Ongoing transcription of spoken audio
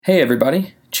Hey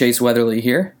everybody, Chase Weatherly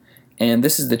here, and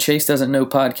this is the Chase Doesn't Know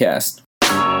podcast.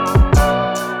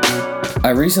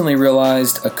 I recently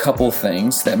realized a couple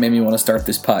things that made me want to start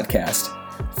this podcast.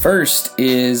 First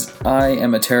is I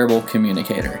am a terrible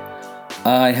communicator.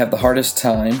 I have the hardest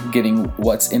time getting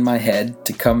what's in my head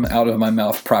to come out of my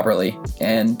mouth properly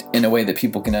and in a way that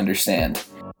people can understand.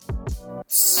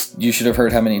 You should have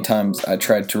heard how many times I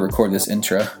tried to record this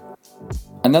intro.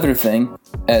 Another thing,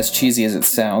 as cheesy as it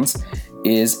sounds,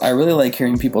 is I really like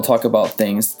hearing people talk about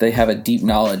things they have a deep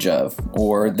knowledge of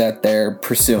or that they're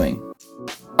pursuing.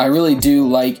 I really do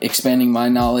like expanding my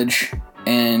knowledge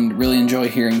and really enjoy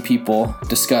hearing people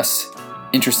discuss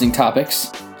interesting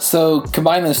topics. So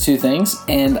combine those two things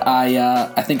and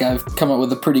I think I've come up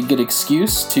with a pretty good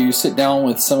excuse to sit down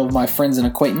with some of my friends and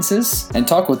acquaintances and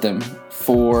talk with them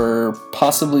for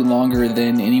possibly longer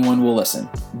than anyone will listen.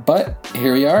 But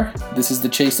here we are. This is the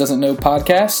Chase Doesn't Know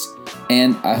podcast,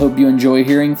 and I hope you enjoy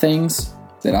hearing things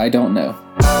that I don't know.